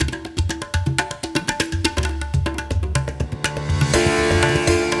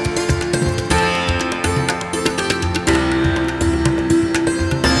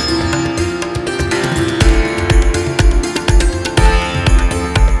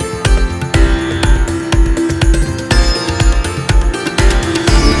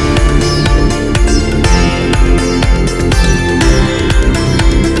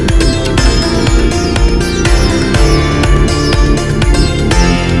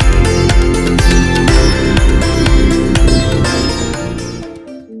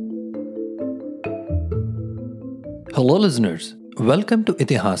listeners, welcome to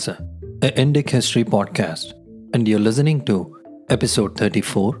Itihasa, a Indic history podcast, and you're listening to episode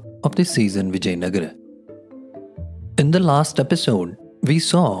 34 of the season Vijayanagara. In the last episode, we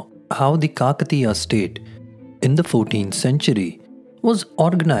saw how the Kakatiya state in the 14th century was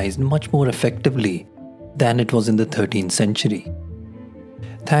organized much more effectively than it was in the 13th century,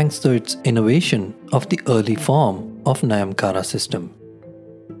 thanks to its innovation of the early form of Nayamkara system.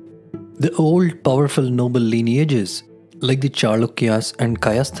 The old powerful noble lineages like the Chalukyas and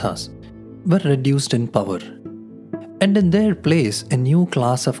Kayasthas were reduced in power, and in their place a new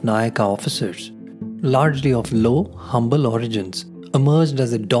class of Nayaka officers, largely of low, humble origins, emerged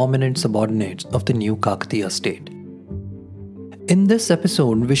as the dominant subordinates of the new Kakatiya state. In this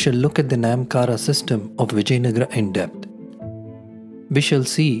episode, we shall look at the Nayamkara system of Vijayanagara in depth. We shall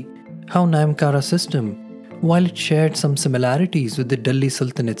see how Nayamkara system, while it shared some similarities with the Delhi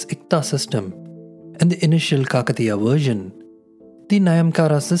Sultanate's Ikta system and the initial Kakatiya version, the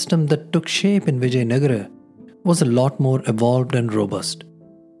Nayamkara system that took shape in Vijayanagara was a lot more evolved and robust.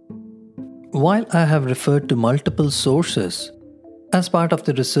 While I have referred to multiple sources as part of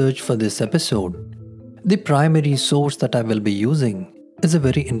the research for this episode, the primary source that I will be using is a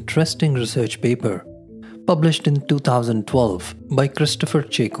very interesting research paper published in 2012 by Christopher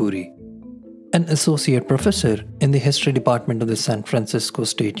Chekuri, an associate professor in the history department of the San Francisco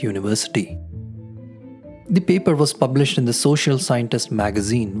State University. The paper was published in the Social Scientist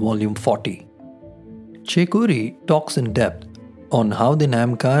magazine, volume 40. Chekuri talks in depth on how the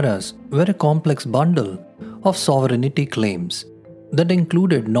Nayamkaras were a complex bundle of sovereignty claims that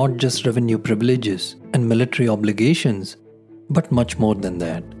included not just revenue privileges and military obligations, but much more than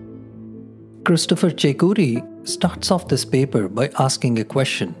that. Christopher Chekuri starts off this paper by asking a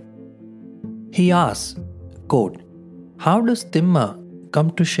question. He asks, quote, "How does Timma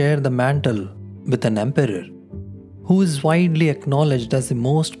come to share the mantle with an emperor who is widely acknowledged as the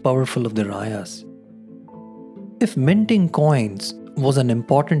most powerful of the Rayas? If minting coins was an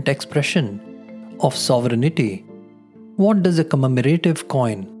important expression of sovereignty, what does a commemorative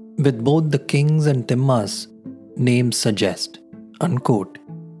coin with both the king's and Timma's names suggest?" Unquote.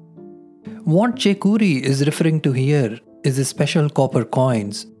 What Chekuri is referring to here is the special copper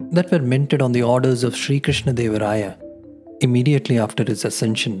coins that were minted on the orders of Sri Krishnadevaraya immediately after his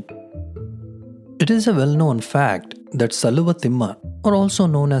ascension. It is a well-known fact that Saluva Timma, or also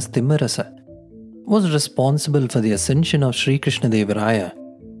known as Timmarasa, was responsible for the ascension of Sri Krishnadevaraya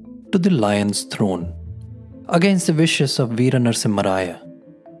to the lion's throne against the wishes of Veera Narasimharaya,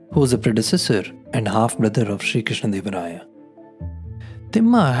 who was a predecessor and half-brother of Sri Krishnadevaraya.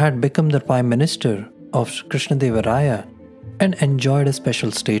 Timma had become the prime minister of Krishnadevaraya and enjoyed a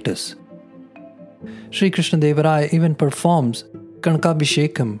special status. Sri Krishnadevaraya even performs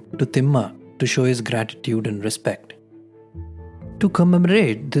Kanakabhishekam to Timma to show his gratitude and respect. To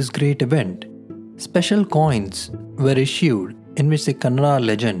commemorate this great event, special coins were issued in which the Kannada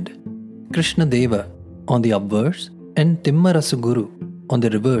legend Krishnadeva on the obverse and Timmarasuguru on the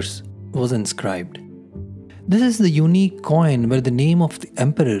reverse was inscribed. This is the unique coin where the name of the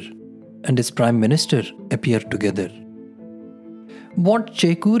emperor and his prime minister appear together. What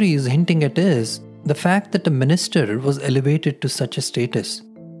Chekuri is hinting at is the fact that a minister was elevated to such a status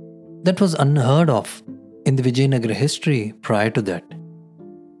that was unheard of in the Vijayanagara history prior to that.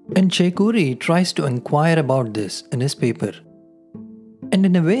 And Chekuri tries to inquire about this in his paper, and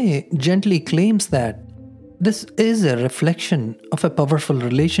in a way gently claims that this is a reflection of a powerful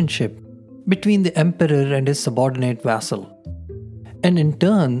relationship between the emperor and his subordinate vassal, and in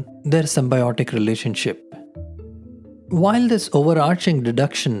turn their symbiotic relationship. While this overarching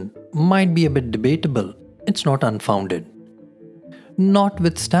deduction might be a bit debatable, it's not unfounded.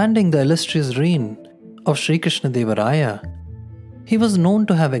 Notwithstanding the illustrious reign of Sri Krishnadevaraya, he was known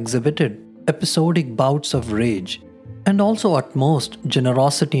to have exhibited episodic bouts of rage and also utmost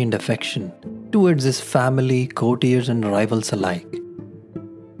generosity and affection towards his family, courtiers, and rivals alike.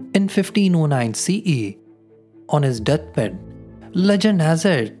 In 1509 CE, on his deathbed, legend has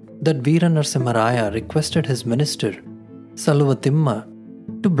it that Veera Narasimharaya requested his minister, Saluva Timma,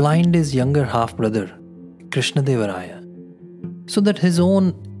 to blind his younger half-brother, Krishnadevaraya, so that his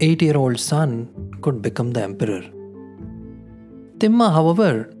own 8-year-old son could become the emperor. Timma,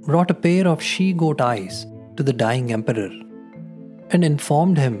 however, brought a pair of she-goat eyes to the dying emperor and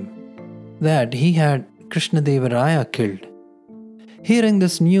informed him that he had Krishnadevaraya killed. Hearing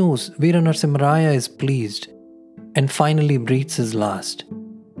this news, Veera Narasimharaya is pleased and finally breathes his last,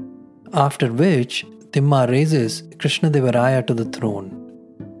 after which Timma raises Krishnadevaraya to the throne,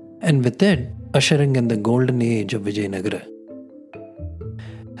 and with it ushering in the golden age of Vijayanagara.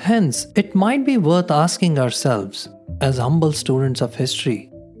 Hence, it might be worth asking ourselves as humble students of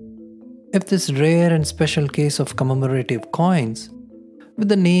history, if this rare and special case of commemorative coins with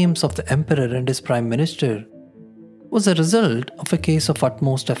the names of the emperor and his prime minister was a result of a case of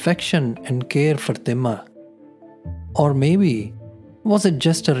utmost affection and care for Timma? Or maybe was it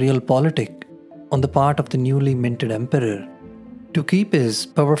just a real politic on the part of the newly minted emperor to keep his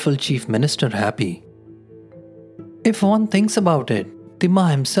powerful chief minister happy? If one thinks about it,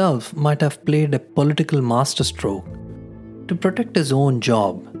 Timma himself might have played a political masterstroke to protect his own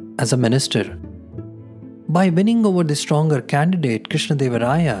job as a minister by winning over the stronger candidate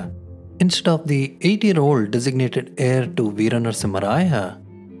Krishnadevaraya instead of the 8-year-old designated heir to Veeranarasimharaya,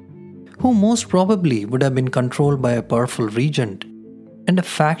 who most probably would have been controlled by a powerful regent and a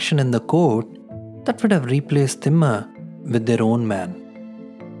faction in the court that would have replaced Timma with their own man.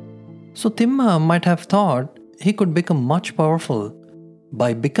 So Timma might have thought he could become much powerful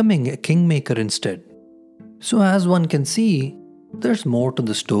by becoming a kingmaker instead. So as one can see, there's more to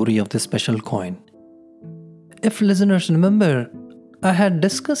the story of this special coin. If listeners remember, I had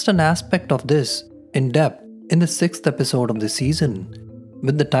discussed an aspect of this in depth in the 6th episode of the season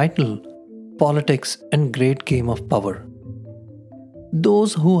with the title Politics and Great Game of Power.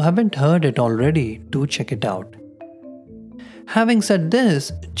 Those who haven't heard it already, do check it out. Having said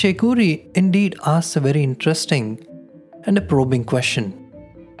this, Chekuri indeed asks a very interesting and a probing question,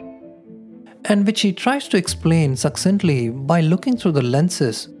 and which he tries to explain succinctly by looking through the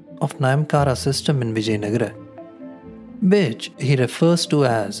lenses of Nayamkara system in Vijayanagara, which he refers to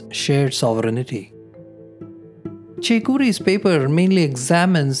as shared sovereignty. Chekuri's paper mainly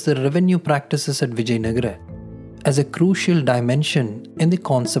examines the revenue practices at Vijayanagara as a crucial dimension in the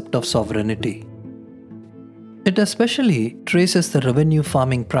concept of sovereignty. It especially traces the revenue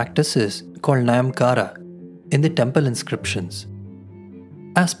farming practices called Nayamkara in the temple inscriptions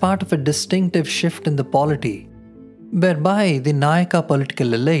as part of a distinctive shift in the polity, whereby the Nayaka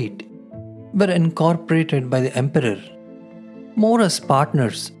political elite were incorporated by the emperor more as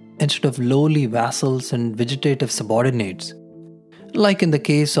partners instead of lowly vassals and vegetative subordinates, like in the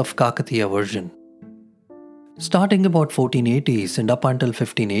case of Kakatiya version. Starting about 1480s and up until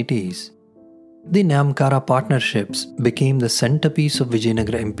 1580s, the Nayamkara partnerships became the centerpiece of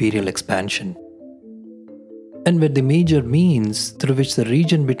Vijayanagara imperial expansion, and were the major means through which the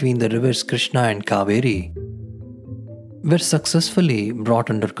region between the rivers Krishna and Kaveri were successfully brought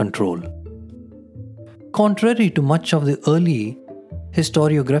under control. Contrary to much of the early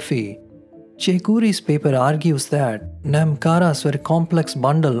historiography, Chekuri's paper argues that Nayamkaras were a complex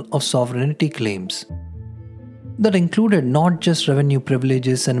bundle of sovereignty claims that included not just revenue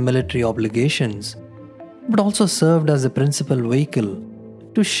privileges and military obligations, but also served as the principal vehicle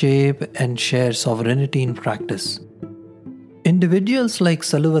to shape and share sovereignty in practice. Individuals like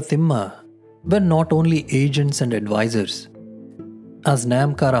Saluva Timma were not only agents and advisors. As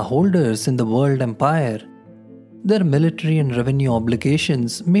Nayamkara holders in the world empire, their military and revenue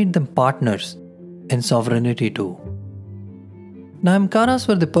obligations made them partners in sovereignty too. Nayamkaras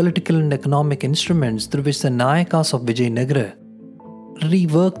were the political and economic instruments through which the Nayakas of Vijayanagara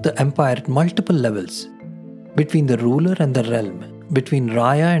reworked the empire at multiple levels, between the ruler and the realm, between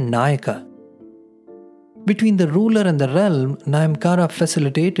Raya and Nayaka. Between the ruler and the realm, Nayamkara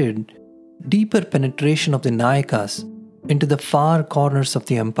facilitated deeper penetration of the Nayakas into the far corners of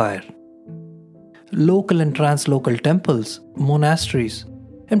the empire. Local and translocal temples, monasteries,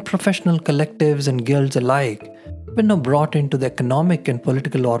 and professional collectives and guilds alike were now brought into the economic and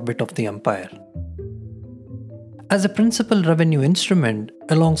political orbit of the empire. As a principal revenue instrument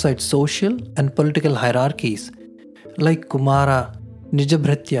alongside social and political hierarchies like Kumara,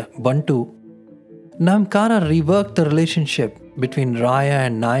 Nijabhritya, Bantu, Nayamkara reworked the relationship between Raya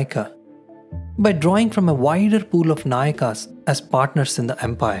and Nayaka by drawing from a wider pool of Nayakas as partners in the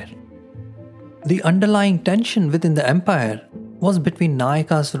empire. The underlying tension within the empire was between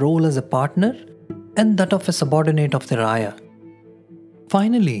Nayaka's role as a partner and that of a subordinate of the Raya.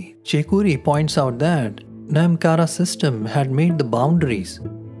 Finally, Chekuri points out that Nayamkara's system had made the boundaries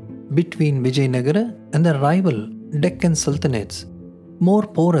between Vijayanagara and the rival Deccan Sultanates more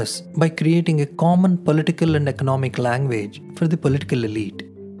porous by creating a common political and economic language for the political elite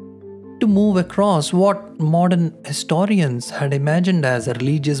to move across what modern historians had imagined as a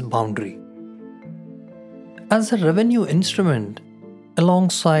religious boundary. As a revenue instrument,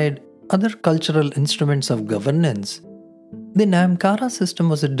 alongside other cultural instruments of governance, the Nayamkara system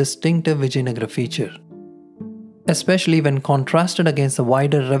was a distinctive Vijayanagara feature, especially when contrasted against the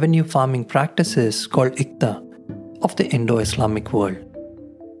wider revenue farming practices called Ikta of the Indo-Islamic world.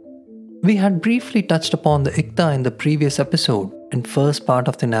 We had briefly touched upon the Ikta in the previous episode and first part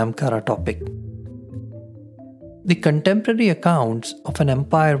of the Nayamkara topic. The contemporary accounts of an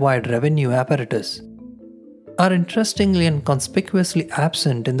empire-wide revenue apparatus are interestingly and conspicuously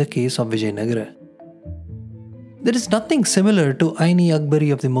absent in the case of Vijayanagara. There is nothing similar to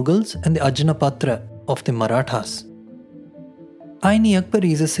Aini-Akbari of the Mughals and the Ajnapatra of the Marathas.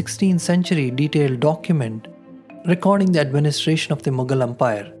 Aini-Akbari is a 16th century detailed document recording the administration of the Mughal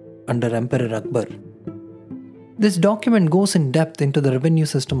Empire under Emperor Akbar. This document goes in depth into the revenue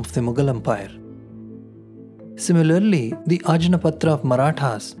system of the Mughal Empire. Similarly, the Ajnapatra of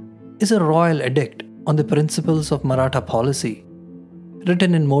Marathas is a royal edict on the principles of Maratha policy,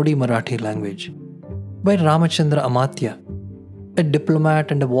 written in Modi Marathi language, by Ramachandra Amatya, a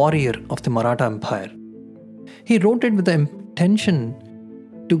diplomat and a warrior of the Maratha Empire. He wrote it with the intention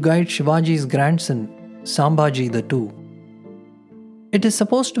to guide Shivaji's grandson, Sambhaji II. It is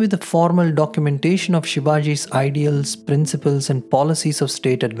supposed to be the formal documentation of Shivaji's ideals, principles, and policies of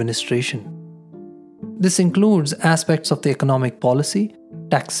state administration. This includes aspects of the economic policy,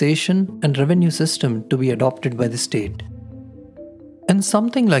 taxation, and revenue system to be adopted by the state. And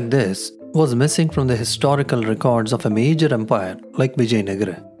something like this was missing from the historical records of a major empire like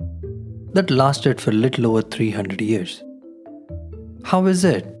Vijayanagara that lasted for little over 300 years. How is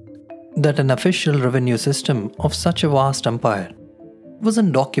it that an official revenue system of such a vast empire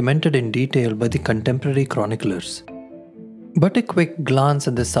wasn't documented in detail by the contemporary chroniclers? But a quick glance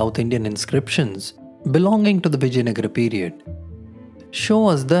at the South Indian inscriptions belonging to the Vijayanagara period show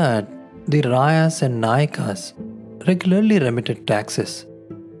us that the Rayas and Nayakas regularly remitted taxes.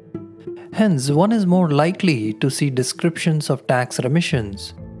 Hence, one is more likely to see descriptions of tax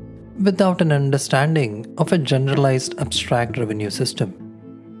remissions without an understanding of a generalized abstract revenue system.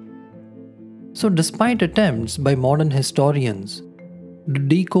 So, despite attempts by modern historians to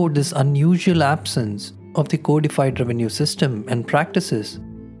decode this unusual absence of the codified revenue system and practices,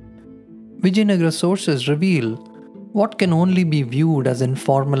 Vijayanagara sources reveal what can only be viewed as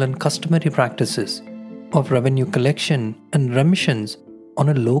informal and customary practices of revenue collection and remissions on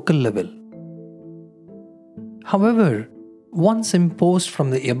a local level. However, once imposed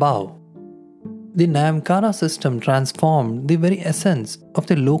from the above, the Nayamkara system transformed the very essence of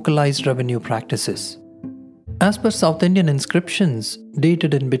the localized revenue practices. As per South Indian inscriptions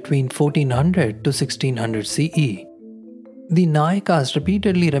dated in between 1400 to 1600 CE, the Nayakas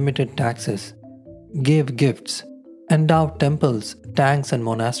repeatedly remitted taxes, gave gifts, endowed temples, tanks, and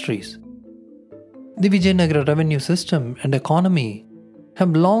monasteries. The Vijayanagara revenue system and economy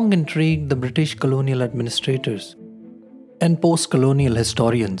have long intrigued the British colonial administrators and post-colonial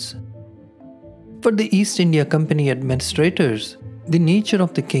historians. For the East India Company administrators, the nature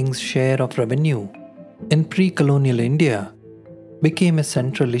of the king's share of revenue in pre-colonial India became a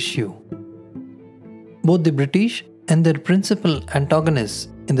central issue. Both the British and their principal antagonists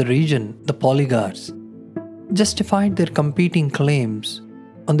in the region, the Polygars, justified their competing claims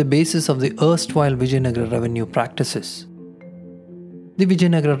on the basis of the erstwhile Vijayanagara revenue practices. The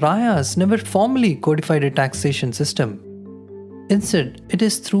Vijayanagara Rayas never formally codified a taxation system. Instead, it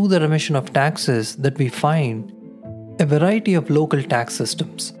is through the remission of taxes that we find a variety of local tax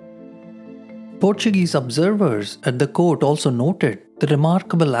systems. Portuguese observers at the court also noted the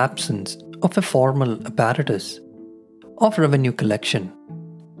remarkable absence of a formal apparatus of revenue collection.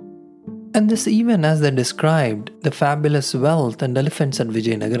 And this even as they described the fabulous wealth and elephants at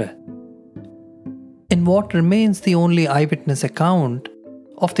Vijayanagara. In what remains the only eyewitness account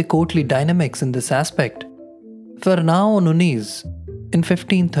of the courtly dynamics in this aspect, Fernão Nunes in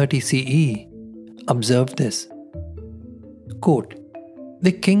 1530 CE observed this. Quote,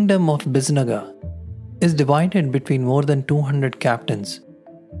 "The kingdom of Biznaga is divided between more than 200 captains,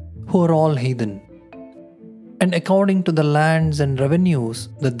 who are all heathen. And according to the lands and revenues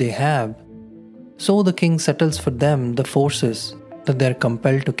that they have, so the king settles for them the forces that they are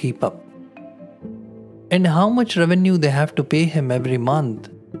compelled to keep up. And how much revenue they have to pay him every month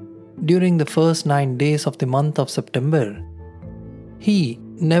during the first 9 days of the month of September, he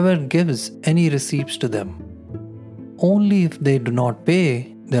never gives any receipts to them. Only if they do not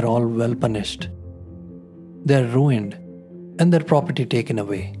pay, they are all well punished. They are ruined and their property taken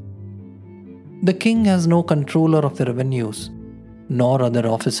away. The king has no controller of the revenues, nor other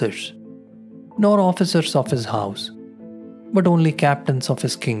officers, nor officers of his house, but only captains of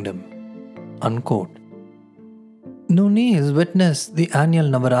his kingdom." Unquote. Nunes witnessed the annual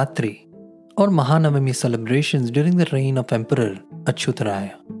Navaratri or Mahanavami celebrations during the reign of Emperor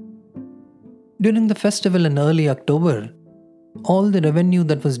Achyutaraya. During the festival in early October, all the revenue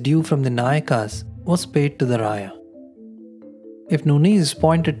that was due from the Nayakas was paid to the Raya. If Nunes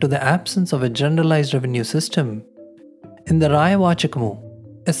pointed to the absence of a generalized revenue system, in the Raya Vachakamu,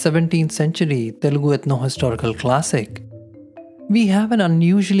 a 17th century Telugu ethno-historical classic, we have an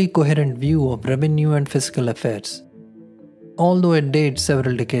unusually coherent view of revenue and fiscal affairs, although it dates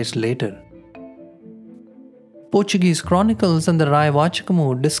several decades later. Portuguese chronicles and the Rai Vachakamu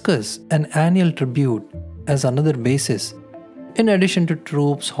discuss an annual tribute as another basis, in addition to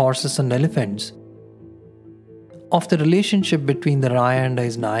troops, horses, and elephants, of the relationship between the Raya and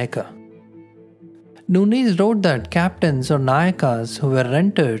his Nayaka. Nunes wrote that captains or Nayakas who were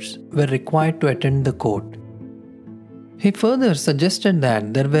renters were required to attend the court. He further suggested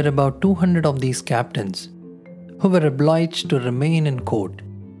that there were about 200 of these captains who were obliged to remain in court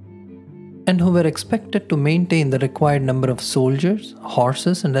and who were expected to maintain the required number of soldiers,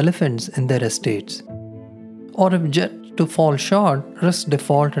 horses, and elephants in their estates, or if judged to fall short, risk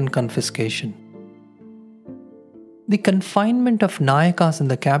default and confiscation. The confinement of Nayakas in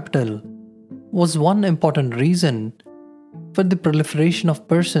the capital was one important reason for the proliferation of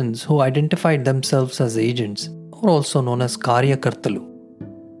persons who identified themselves as agents, or also known as Karyakartalu.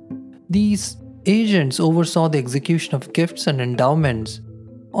 These agents oversaw the execution of gifts and endowments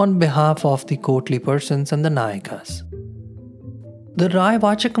on behalf of the courtly persons and the Nayakas. The Rai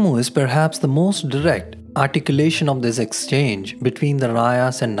Vachakamu is perhaps the most direct articulation of this exchange between the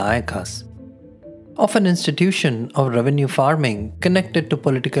Rayas and Nayakas, of an institution of revenue farming connected to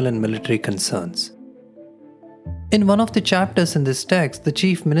political and military concerns. In one of the chapters in this text, the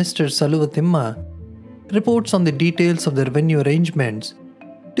Chief Minister Saluvathimma reports on the details of the revenue arrangements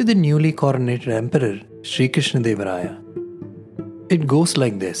to the newly coronated Emperor Sri Krishnadevaraya. It goes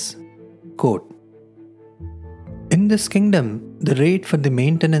like this, quote, "In this kingdom, the rate for the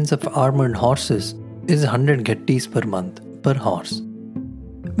maintenance of armored horses is 100 getties per month per horse,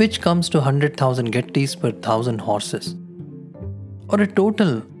 which comes to 100,000 getties per 1,000 horses, or a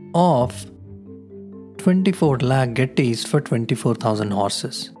total of 24 lakh getties for 24,000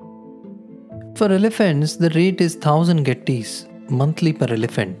 horses. For elephants, the rate is 1,000 getties monthly per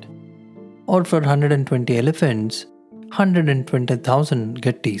elephant, or for 120 elephants, 120,000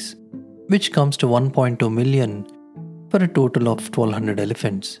 getties, which comes to 1.2 million for a total of 1,200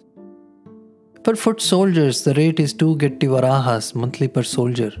 elephants. For foot soldiers, the rate is 2 getti varahas monthly per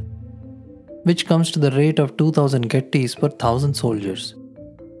soldier, which comes to the rate of 2,000 getties per 1,000 soldiers.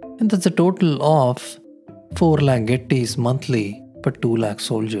 And that's a total of 4 lakh getties monthly per 2 lakh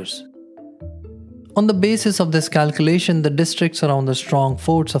soldiers. On the basis of this calculation, the districts around the strong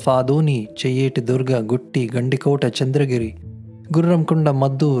forts of Adoni, Cheyeti Durga, Gutti, Gandikota, Chandragiri, Gurramkunda,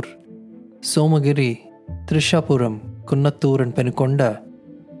 Maddur, Somagiri, Trishapuram, Kunnattur, and Penukonda,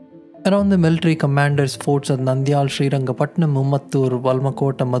 around the military commanders' forts at Nandyal, Srirangapatnam, Ummattur,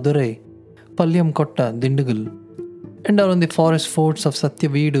 Valmakota, Madurai, Palyamkotta, Dindigul, and around the forest forts of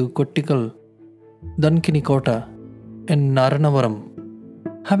Satyaveedu, Kottikal, Dankinikota, and Naranavaram,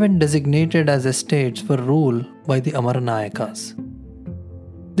 have been designated as estates for rule by the Amaranayakas.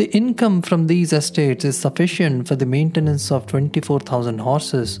 The income from these estates is sufficient for the maintenance of 24,000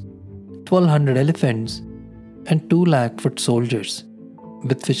 horses, 1,200 elephants, and 2 lakh foot soldiers,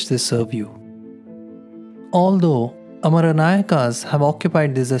 with which they serve you. Although Amaranayakas have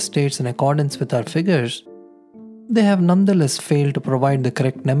occupied these estates in accordance with our figures, they have nonetheless failed to provide the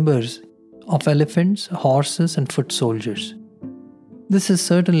correct numbers of elephants, horses, and foot soldiers. This is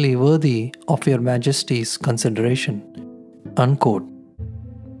certainly worthy of your Majesty's consideration." Unquote.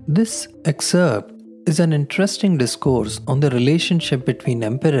 This excerpt is an interesting discourse on the relationship between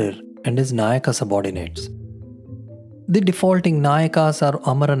Emperor and his Nayaka subordinates. The defaulting Nayakas or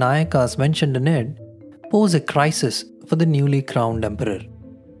Amaranayakas mentioned in it pose a crisis for the newly crowned emperor.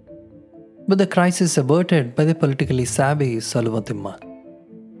 But the crisis is averted by the politically savvy Saluvathimma.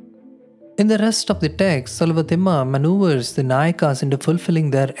 In the rest of the text, Saluvathimma maneuvers the Nayakas into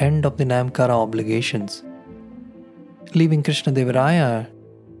fulfilling their end of the Namkara obligations, leaving Krishnadevaraya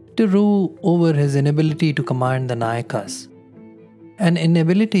to rule over his inability to command the Nayakas, an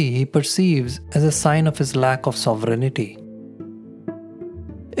inability he perceives as a sign of his lack of sovereignty.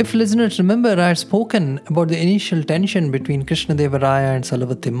 If listeners remember, I had spoken about the initial tension between Krishnadevaraya and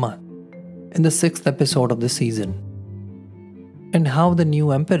Saluvathimma in the 6th episode of the season, and how the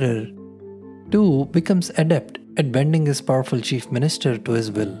new emperor too becomes adept at bending his powerful chief minister to his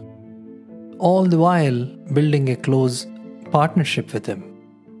will, all the while building a close partnership with him.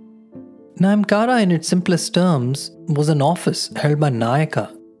 Namkara, in its simplest terms, was an office held by Nayaka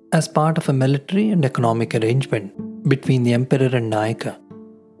as part of a military and economic arrangement between the emperor and Nayaka.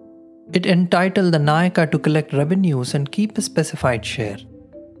 It entitled the Nayaka to collect revenues and keep a specified share.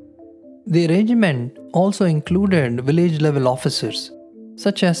 The arrangement also included village-level officers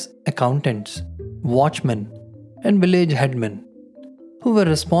such as accountants, watchmen, and village headmen, who were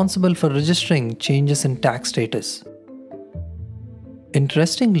responsible for registering changes in tax status.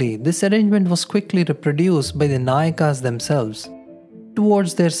 Interestingly, this arrangement was quickly reproduced by the Nayakas themselves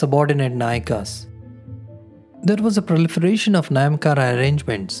towards their subordinate Nayakas. There was a proliferation of Nayamkara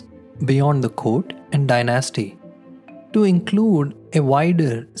arrangements beyond the court and dynasty to include a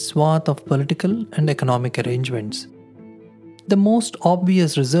wider swath of political and economic arrangements. The most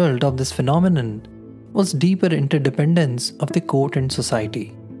obvious result of this phenomenon was deeper interdependence of the court and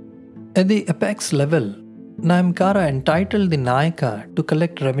society. At the apex level, Nayamkara entitled the Nayaka to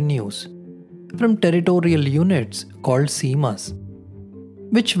collect revenues from territorial units called Seemas,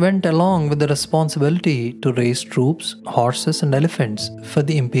 which went along with the responsibility to raise troops, horses, and elephants for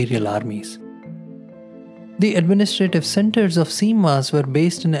the imperial armies. The administrative centers of Seemas were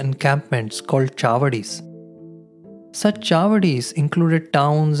based in encampments called Chavadis. Such Chavadis included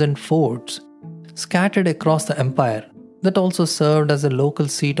towns and forts scattered across the empire that also served as a local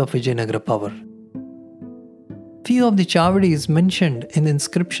seat of Vijayanagara power. Few of the Chavadis mentioned in the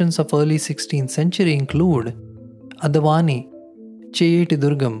inscriptions of early 16th century include Adavani, Cheyeti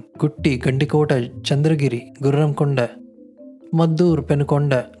Durgam, Gutti, Gandikota, Chandragiri, Gurramkonda, Maddur,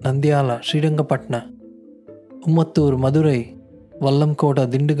 Penukonda, Nandyala, Srirangapatna, Ummattur, Madurai, Vallamkota,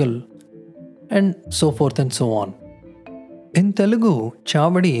 Dindigal, and so forth and so on. In Telugu,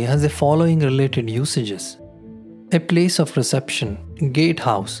 Chavadi has the following related usages: a place of reception,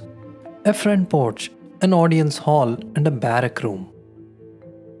 gatehouse, a front porch, an audience hall, and a barrack room.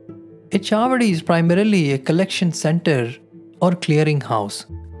 A Chavadi is primarily a collection center or clearing house,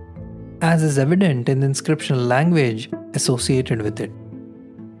 as is evident in the inscriptional language associated with it.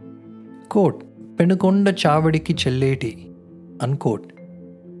 Quote, Penukonda Chavadiki Chelleti, unquote.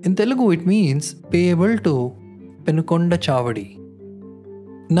 In Telugu, it means payable to Penukonda Chavadi.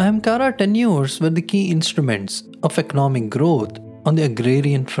 Nayamkara tenures were the key instruments of economic growth on the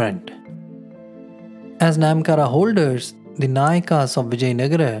agrarian front. As Nayamkara holders, the Nayakas of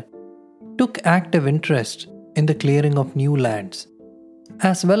Vijayanagara took active interest in the clearing of new lands,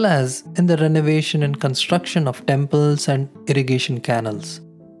 as well as in the renovation and construction of temples and irrigation canals.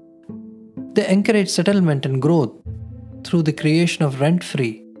 They encouraged settlement and growth through the creation of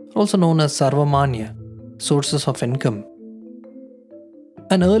rent-free, also known as Sarvamanya, sources of income.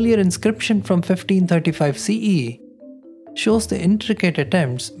 An earlier inscription from 1535 CE shows the intricate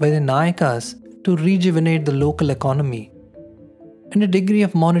attempts by the Nayakas to rejuvenate the local economy, and a degree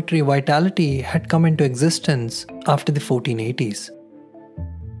of monetary vitality had come into existence after the 1480s.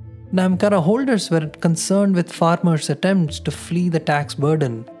 Nayamkara holders were concerned with farmers' attempts to flee the tax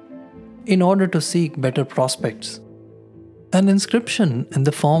burden in order to seek better prospects. An inscription in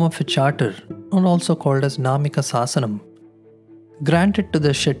the form of a charter, or also called as Namika Sasanam, granted to the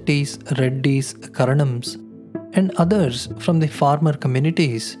Shettis, Reddis, Karanams, and others from the farmer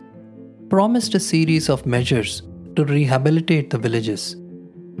communities, promised a series of measures to rehabilitate the villages.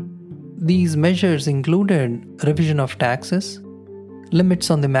 These measures included revision of taxes, limits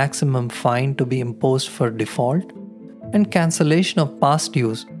on the maximum fine to be imposed for default, and cancellation of past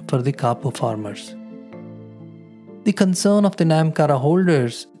dues for the Kapu farmers. The concern of the Nayamkara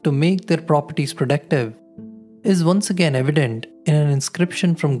holders to make their properties productive is once again evident in an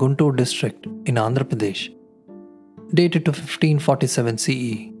inscription from Guntur district in Andhra Pradesh, dated to 1547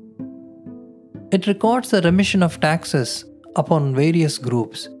 CE. It records the remission of taxes upon various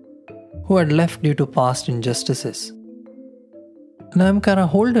groups who had left due to past injustices. Nayamkara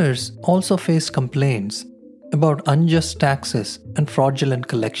holders also faced complaints about unjust taxes and fraudulent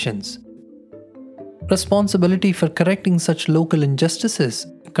collections. Responsibility for correcting such local injustices,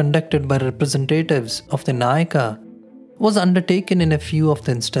 conducted by representatives of the Nayaka, was undertaken in a few of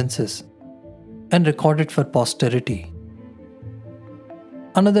the instances and recorded for posterity.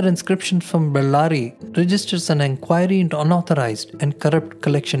 Another inscription from Bellary registers an inquiry into unauthorized and corrupt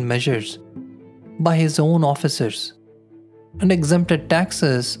collection measures by his own officers and exempted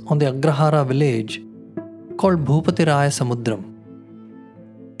taxes on the Agrahara village called Bhupatiraya Samudram.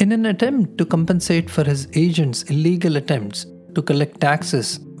 In an attempt to compensate for his agents' illegal attempts to collect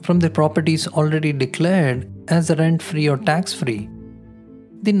taxes from the properties already declared as rent-free or tax-free,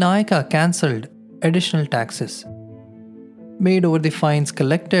 the Nayaka cancelled additional taxes, made over the fines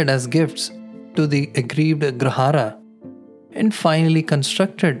collected as gifts to the aggrieved Grahara, and finally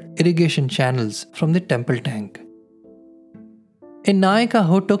constructed irrigation channels from the temple tank. A Nayaka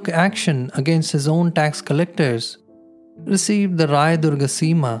who took action against his own tax collectors received the Raya Durga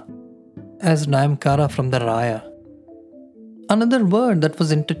Seema as Nayamkara from the Raya. Another word that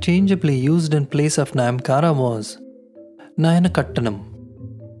was interchangeably used in place of Nayamkara was Nayanakattanam.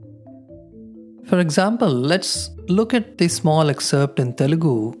 For example, let's look at the small excerpt in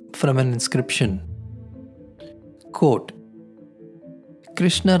Telugu from an inscription. Quote,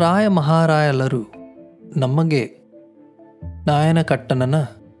 Krishnaraya Maharaya Laru Nammage Nayana Kattanana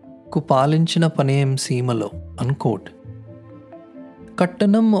Kupalinchina Panayam Seemalo. Unquote.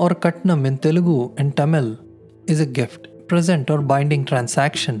 Kattanam or Katnam in Telugu and Tamil is a gift, present or binding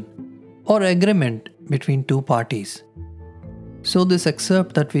transaction or agreement between two parties. So this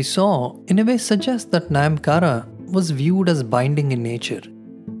excerpt that we saw in a way suggests that Nayamkara was viewed as binding in nature.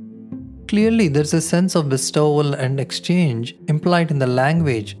 Clearly, there's a sense of bestowal and exchange implied in the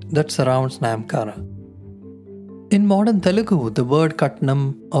language that surrounds Nayamkara. In modern Telugu, the word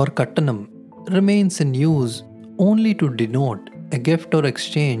Katnam or Kattanam remains in use only to denote a gift or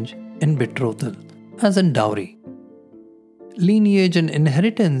exchange in betrothal, as in dowry. Lineage and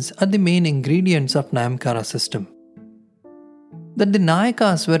inheritance are the main ingredients of Nayamkara system. That the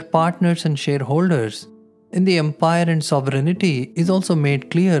Nayakas were partners and shareholders in the empire and sovereignty is also made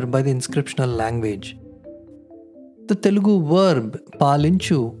clear by the inscriptional language. The Telugu verb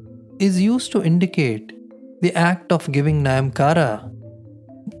palinchu is used to indicate the act of giving Nayamkara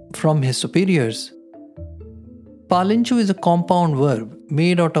from his superiors. Palinchu is a compound verb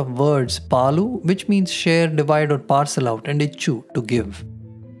made out of words palu, which means share, divide or parcel out, and ichu, to give.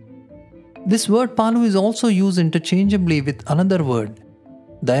 This word palu is also used interchangeably with another word,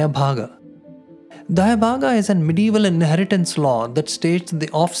 dayabhaga. Dayabhaga is a medieval inheritance law that states that the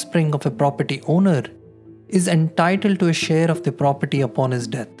offspring of a property owner is entitled to a share of the property upon his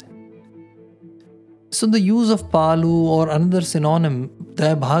death. So the use of palu or another synonym,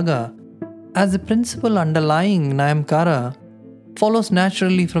 dayabhaga, as the principle underlying Nayamkara follows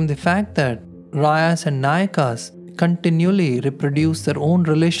naturally from the fact that Rayas and Nayakas continually reproduce their own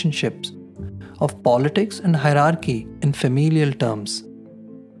relationships of politics and hierarchy in familial terms.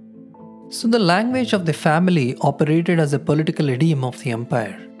 So the language of the family operated as a political idiom of the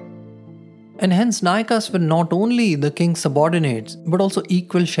empire. And hence Nayakas were not only the king's subordinates but also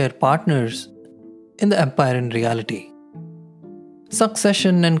equal share partners in the empire in reality.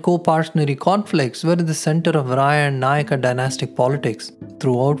 Succession and co-partnership conflicts were at the center of Raya and Nayaka dynastic politics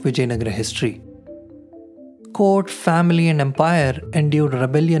throughout Vijayanagara history. Court, family and empire endured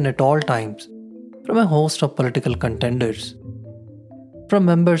rebellion at all times from a host of political contenders, from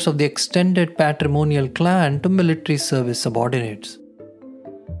members of the extended patrimonial clan to military service subordinates.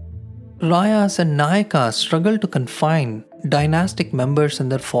 Rayas and Nayakas struggled to confine dynastic members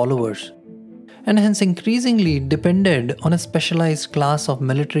and their followers, and hence increasingly depended on a specialized class of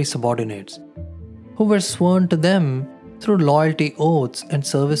military subordinates, who were sworn to them through loyalty oaths and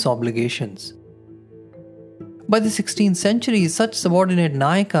service obligations. By the 16th century, such subordinate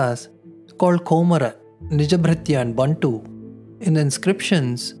Nayakas, called Komara, Nijabhritya and Bantu, in the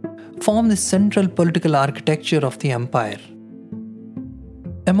inscriptions, form the central political architecture of the empire.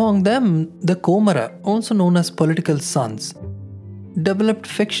 Among them, the Komara, also known as political sons, developed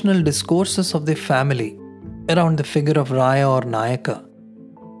fictional discourses of the family around the figure of Raya or Nayaka.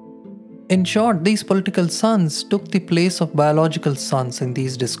 In short, these political sons took the place of biological sons in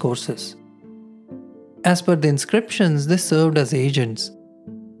these discourses. As per the inscriptions, they served as agents,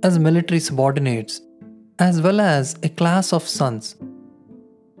 as military subordinates, as well as a class of sons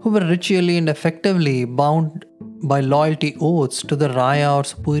who were ritually and effectively bound by loyalty oaths to the Raya or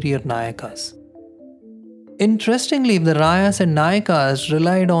superior Nayakas. Interestingly, the Rayas and Nayakas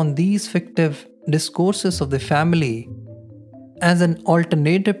relied on these fictive discourses of the family as an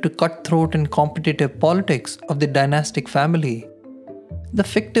alternative to cutthroat and competitive politics of the dynastic family. The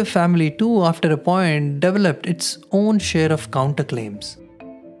fictive family too, after a point, developed its own share of counterclaims.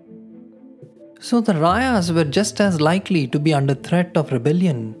 So the Rayas were just as likely to be under threat of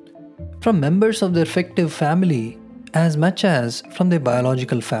rebellion from members of their fictive family as much as from their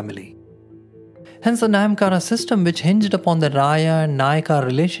biological family. Hence the Nayamkara system, which hinged upon the Raya and Nayaka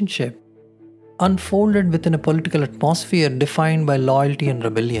relationship, unfolded within a political atmosphere defined by loyalty and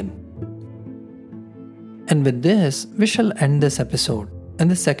rebellion. And with this, we shall end this episode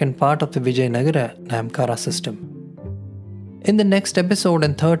and the second part of the Vijayanagara Nayamkara system. In the next episode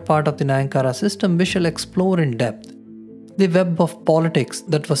and third part of the Nayamkara system, we shall explore in depth the web of politics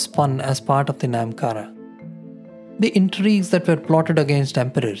that was spun as part of the Nayamkara, the intrigues that were plotted against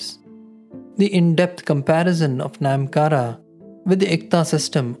emperors, the in-depth comparison of Nayamkara with the Ikta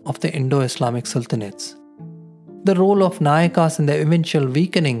system of the Indo-Islamic sultanates, the role of Nayakas in the eventual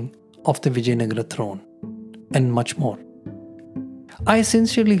weakening of the Vijayanagara throne, and much more. I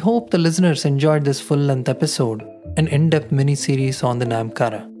sincerely hope the listeners enjoyed this full-length episode and in-depth mini-series on the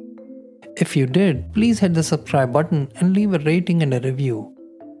Nayamkara. If you did, please hit the subscribe button and leave a rating and a review.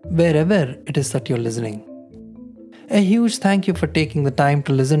 wherever it is that you're listening. A huge thank you for taking the time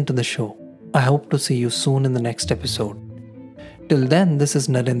to listen to the show. I hope to see you soon in the next episode. Till then, this is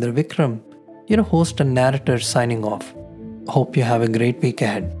Narendra Vikram, your host and narrator signing off. Hope you have a great week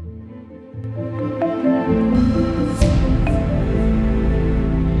ahead.